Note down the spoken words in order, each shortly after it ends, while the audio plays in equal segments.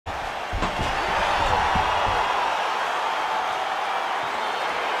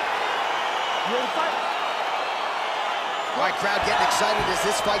All right, crowd getting excited as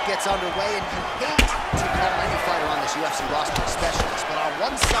this fight gets underway, and you hate to call any fighter on this UFC roster a specialist, but on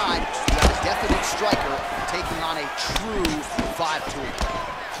one side, you have a definite striker taking on a true five-tool.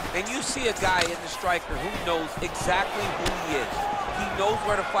 And you see a guy in the striker who knows exactly who he is. He knows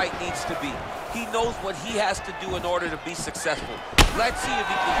where the fight needs to be. He knows what he has to do in order to be successful. Let's see if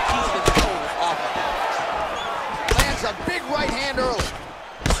he can keep his opponent off of him. Lands a big right hand early.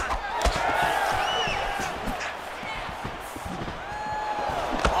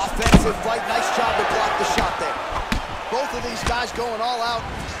 Offensive fight, nice job to block the shot there. Both of these guys going all out.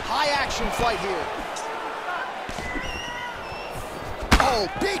 High action fight here.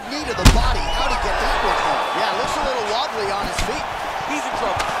 Oh, big knee to the body. How'd he get that one home? Yeah, looks a little wobbly on his feet. He's in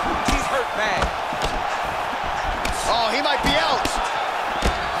trouble. He's hurt bad. Oh, he might be out.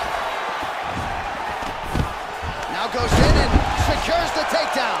 Now goes in and secures the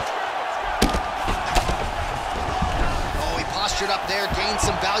takedown. Oh, he postured up there, gained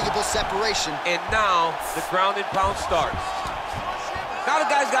some valuable separation. And now the ground and pound starts. Now the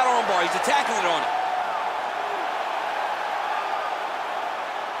guy's got arm bar. He's attacking it on it.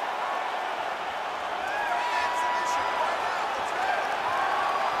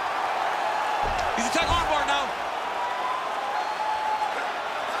 He's attacking arm bar now.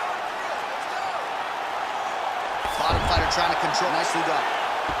 Bottom fighter trying to control. Nicely done.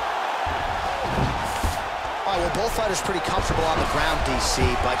 All right, well, both fighters pretty comfortable on the ground, DC,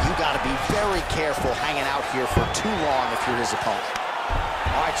 but you got to be very careful hanging out here for too long if you're his opponent.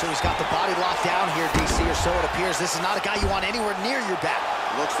 All right, so he's got the body locked down here, DC, or so it appears. This is not a guy you want anywhere near your back.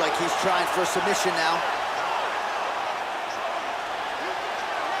 Looks like he's trying for submission now.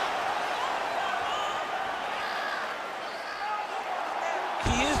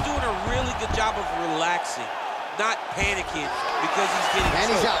 He is doing a really good job of relaxing, not panicking because he's getting And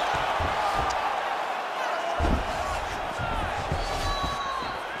he's out.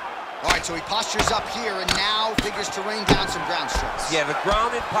 All right, so he postures up here and now figures to rain down some ground strikes. Yeah, the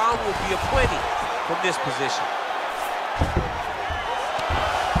ground and pound will be aplenty from this position.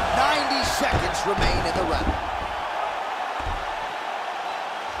 90 seconds remain in the round.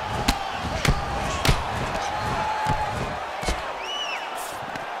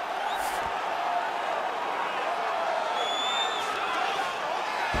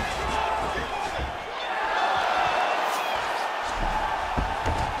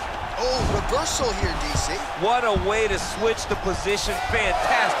 Reversal here, DC. What a way to switch the position.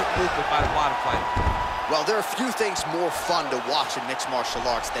 Fantastic movement by the bottom fighter. Well, there are few things more fun to watch in mixed martial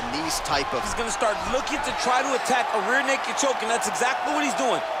arts than these type of... He's going to start looking to try to attack a rear naked choke, and that's exactly what he's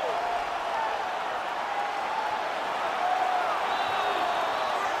doing.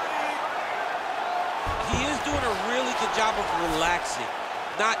 He is doing a really good job of relaxing,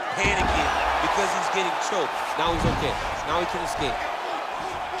 not panicking because he's getting choked. Now he's okay. Now he can escape.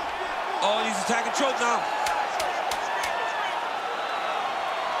 Oh, and he's attacking choke now.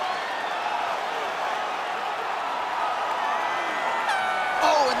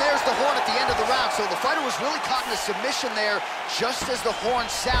 Oh, and there's the horn at the end of the round. So the fighter was really caught in a submission there just as the horn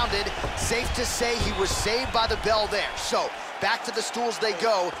sounded. Safe to say he was saved by the bell there. So back to the stools they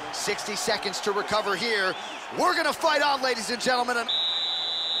go. 60 seconds to recover here. We're going to fight on, ladies and gentlemen. You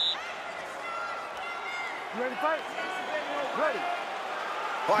ready to fight? Ready.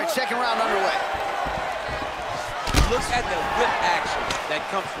 All right, second round underway. Look at the whip action that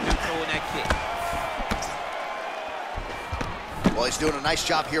comes from him throwing that kick. Well, he's doing a nice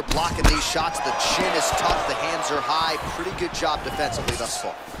job here blocking these shots. The chin is tough, the hands are high. Pretty good job defensively thus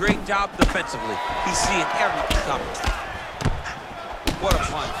far. Great job defensively. He's seeing everything coming. What a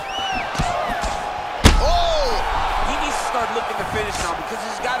punch. Oh! He needs to start looking to finish now because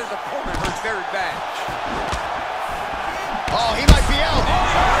he's got his opponent hurt very bad. Oh, he might be out.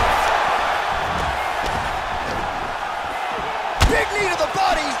 Big knee to the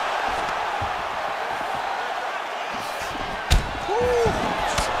body.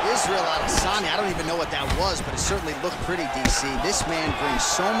 Israel Adesanya, I don't even know what that was, but it certainly looked pretty, DC. This man brings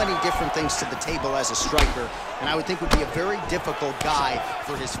so many different things to the table as a striker, and I would think would be a very difficult guy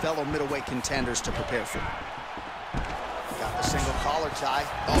for his fellow middleweight contenders to prepare for. Got the single collar tie.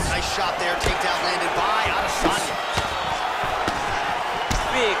 Oh, nice shot there. Takedown landed by Adesanya.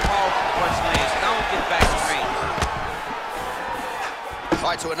 Big, powerful punch lands. Now we'll get back to range. All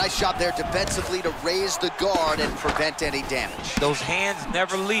right, so a nice job there defensively to raise the guard and prevent any damage. Those hands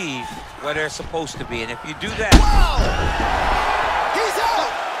never leave where they're supposed to be, and if you do that... Whoa! He's out!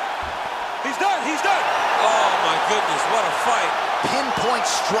 He's done, he's done! Oh, my goodness, what a fight. Pinpoint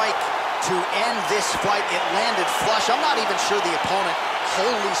strike to end this fight. It landed flush. I'm not even sure the opponent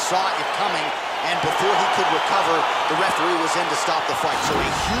wholly saw it coming. and before he could recover, the referee was in to stop the fight. So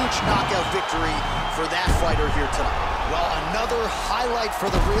a huge knockout victory for that fighter here tonight. Well, another highlight for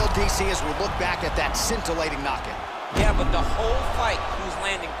the real DC as we look back at that scintillating knockout. Yeah, but the whole fight, he was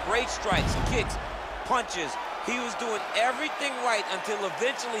landing great strikes, kicks, punches. He was doing everything right until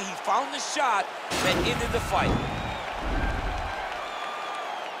eventually he found the shot that ended the fight.